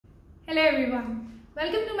Hello everyone,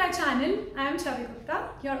 welcome to my channel. I am Chavi Gupta,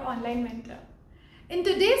 your online mentor. In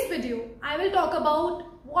today's video, I will talk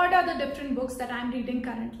about what are the different books that I am reading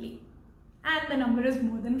currently, and the number is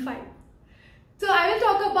more than 5. So I will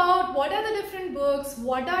talk about what are the different books,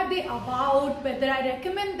 what are they about, whether I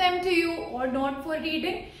recommend them to you or not for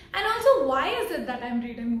reading, and also why is it that I am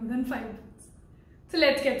reading more than 5 books. So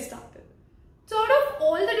let's get started. So out of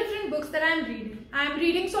all the different books that I am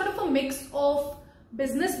reading sort of a mix of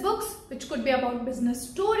business books, which could be about business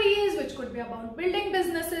stories, which could be about building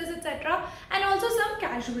businesses, etc., and also some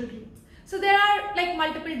casual reads. So there are like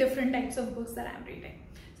multiple different types of books that I'm reading.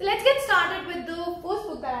 So let's get started with the first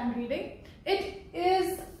book that I'm reading. It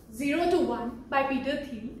is 0 to 1 by Peter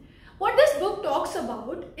Thiel. What this book talks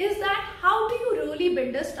about is that how do you really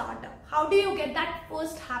build a startup? How do you get that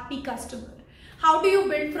first happy customer? How do you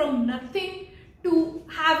build from nothing to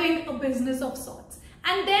having a business of sorts?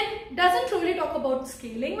 And then doesn't really talk about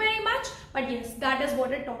scaling very much, but yes, that is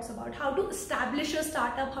what it talks about. How to establish a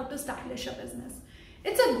startup, how to establish a business.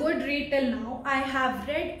 It's a good read till now. I have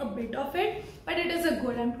read a bit of it, but it is a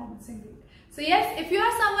good and promising read. So yes, if you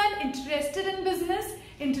are someone interested in business,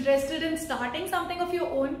 interested in starting something of your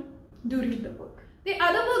own, do read the book. The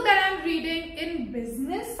other book that I'm reading in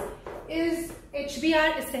business is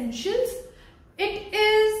HBR Essentials. It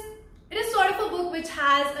is sort of a book which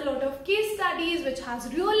has a lot of case studies, which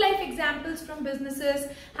has real life examples from businesses,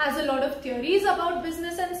 has a lot of theories about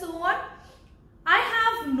business and so on. I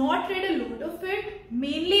have not read a lot of it,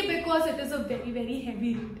 mainly because it is a very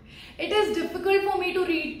heavy read. It is difficult for me to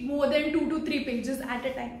read more than 2 to 3 pages at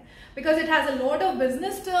a time because it has a lot of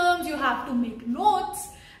business terms, you have to make notes,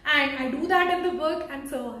 and I do that in the book and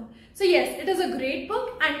so on. So yes, it is a great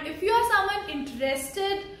book, and if you are someone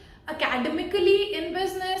interested academically in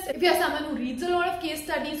business, if you are someone who reads a lot of case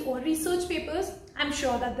studies or research papers, I'm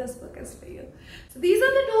sure that this book is for you. So these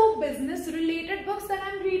are the 2 business related books that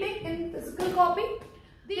I'm reading in physical copy.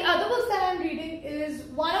 The other books that I'm reading is,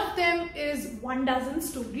 one of them is 1 Dozen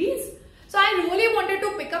Stories. So I really wanted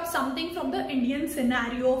to pick up something from the Indian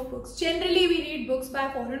scenario of books. Generally we read books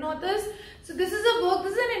by foreign authors. So this is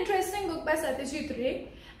an interesting book by Satyajit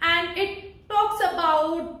Ray, and it talks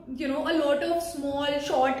about, a lot of small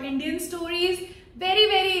short Indian stories.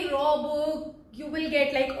 Very raw book. You will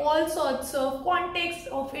get like all sorts of context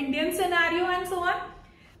of Indian scenario and so on.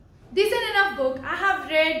 Decent enough book. I have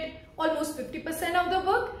read almost 50% of the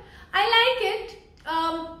book. I like it.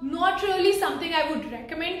 Not really something I would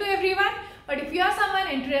recommend to everyone, but if you are someone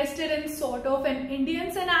interested in sort of an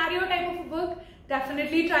Indian scenario type of a book,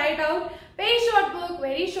 definitely try it out. Very short book,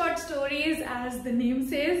 very short stories, as the name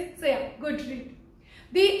says. So yeah, good read.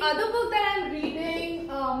 The other book that I'm reading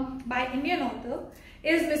by Indian author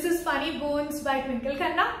is Mrs. Funny Bones by Twinkle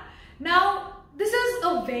Khanna. Now, this is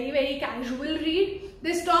a very casual read.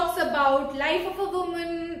 This talks about life of a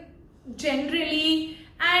woman generally,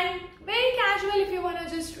 and very casual if you want to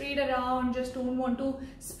just read around, just don't want to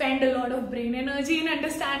spend a lot of brain energy in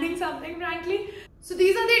understanding something, frankly. So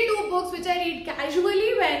these are the 2 books which I read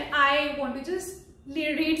casually when I want to just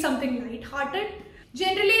read something light-hearted.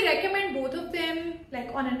 Generally recommend both of them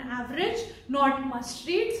like on an average, not must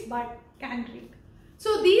reads, but can read.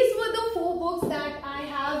 So these were the 4 books that I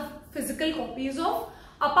have physical copies of.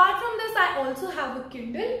 Apart from this, I also have a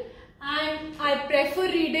Kindle, and I prefer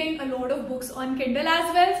reading a lot of books on Kindle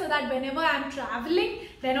as well, so that whenever I'm traveling,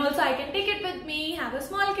 then also I can take it with me, have a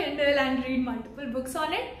small Kindle and read multiple books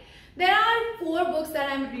on it. There are 4 books that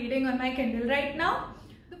I'm reading on my Kindle right now.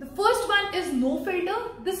 The first one is No Filter.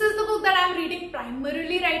 This is the book that I'm reading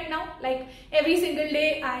primarily right now. Like every single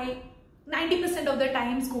day, I 90% of the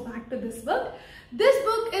times go back to this book. This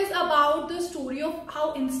book is about the story of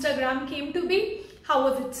how Instagram came to be. How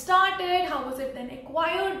was it started? How was it then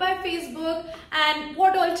acquired by Facebook? And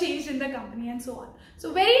what all changed in the company and so on.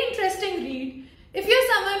 So very interesting read. If you're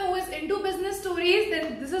someone who is into business stories,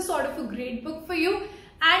 then this is sort of a great book for you.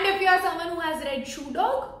 And if you are someone who has read Shoe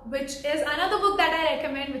Dog, which is another book that I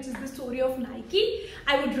recommend, which is the story of Nike,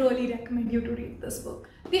 I would really recommend you to read this book.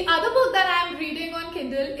 The other book that I am reading on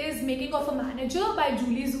Kindle is Making of a Manager by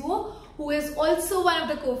Julie Zuo, who is also one of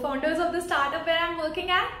the co-founders of the startup where I'm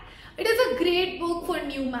working at. It is a great book for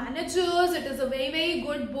new managers. It is a very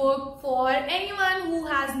good book for anyone who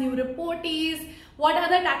has new reportees. What are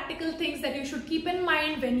the tactical things that you should keep in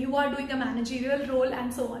mind when you are doing a managerial role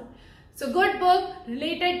and so on. So good book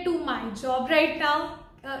related to my job right now.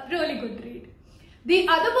 Really good read. The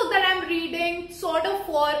other book that I'm reading sort of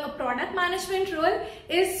for a product management role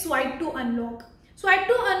is Swipe to Unlock. Swipe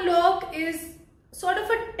to Unlock is sort of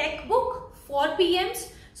a tech book for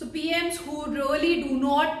PMs. So PMs who really do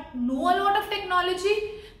not know a lot of technology,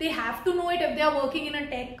 They have to know it if they are working in a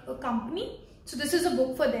tech company. So this is a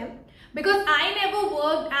book for them. Because I never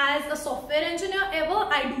worked as a software engineer ever,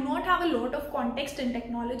 I do not have a lot of context in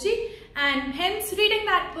technology, and hence reading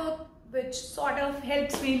that book, which sort of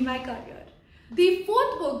helps me in my career. The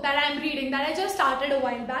fourth book that I am reading that I just started a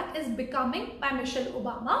while back is Becoming by Michelle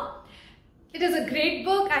Obama. It is a great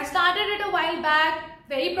book. I started it a while back,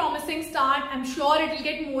 very promising start. I'm sure it will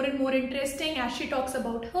get more and more interesting as she talks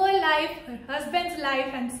about her life, her husband's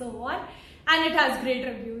life and so on. And it has great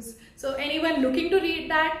reviews. So anyone looking to read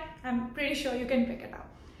that, I'm pretty sure you can pick it up.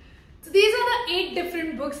 So these are the 8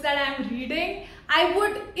 different books that I'm reading. I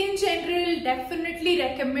would in general definitely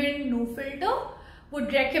recommend No Filter,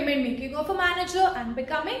 would recommend Making of a Manager and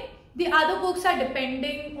Becoming. The other books are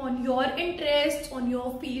depending on your interests, on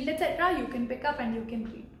your field, etc. You can pick up and you can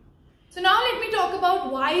read. So now let me talk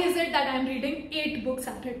about why is it that I'm reading 8 books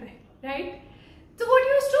at a time, right? So what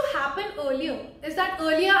used to happen earlier is that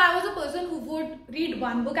earlier I was a person who would read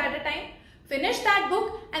one book at a time, finish that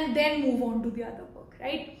book and then move on to the other book,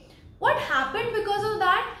 right? What happened because of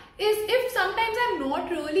that is if sometimes I'm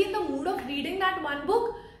not really in the mood of reading that one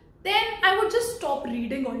book, then I would just stop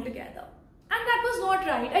reading altogether. And that was not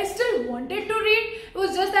right. I still wanted to read, it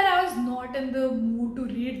was just that I was not in the mood to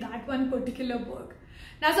read that one particular book.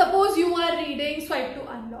 Now suppose you are reading Swipe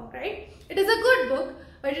to Unlock, right? It is a good book,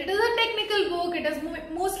 but it is a technical book, it is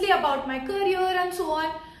mostly about my career and so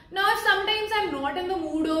on. Now if sometimes I'm not in the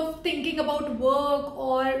mood of thinking about work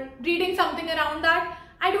or reading something around that,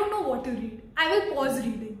 I don't know what to read. I will pause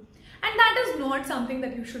reading. And that is not something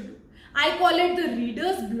that you should do. I call it the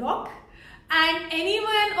reader's block. And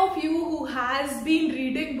anyone of you who has been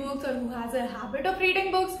reading books or who has a habit of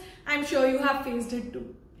reading books, I'm sure you have faced it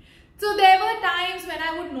too. So there were times when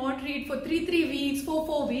I would not read for 3 weeks,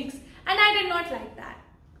 4 weeks, and I did not like that.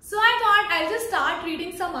 So I thought I'll just start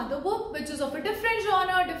reading some other book which is of a different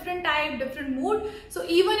genre, different type, different mood. So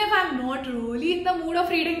even if I'm not really in the mood of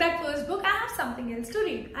reading that first book, I have something else to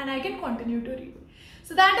read and I can continue to read.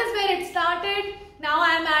 So that is where it started. Now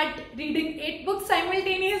I'm at reading 8 books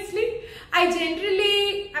simultaneously.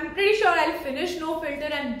 I'm pretty sure I'll finish No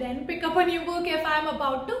Filter and then pick up a new book if I'm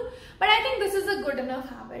about to. But I think this is a good enough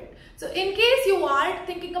habit. So in case you are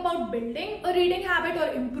thinking about building a reading habit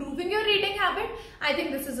or improving your reading habit, I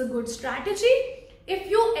think this is a good strategy. If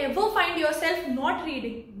you ever find yourself not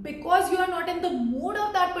reading because you are not in the mood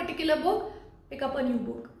of that particular book, pick up a new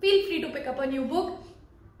book. Feel free to pick up a new book.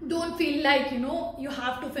 Don't feel like, you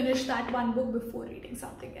have to finish that one book before reading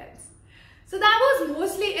something else. So that was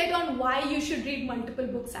mostly it on why you should read multiple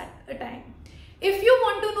books at a time. If you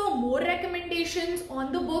want to know more recommendations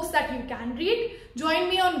on the books that you can read, join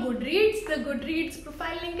me on Goodreads. The Goodreads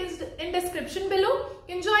profile link is in description below.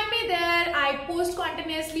 You can join me there. I post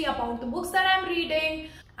continuously about the books that I'm reading.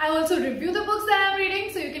 I also review the books that I'm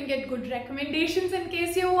reading so you can get good recommendations in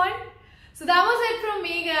case you want. So that was it from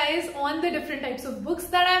me guys on the different types of books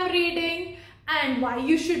that I'm reading and why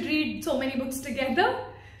you should read so many books together.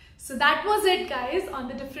 So that was it guys on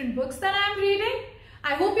the different books that I'm reading.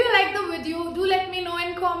 I hope you liked the video. Do let me know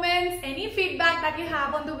in comments any feedback that you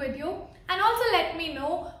have on the video and also let me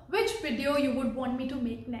know which video you would want me to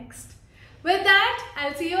make next. With that,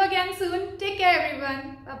 I'll see you again soon. Take care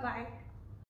everyone. Bye bye.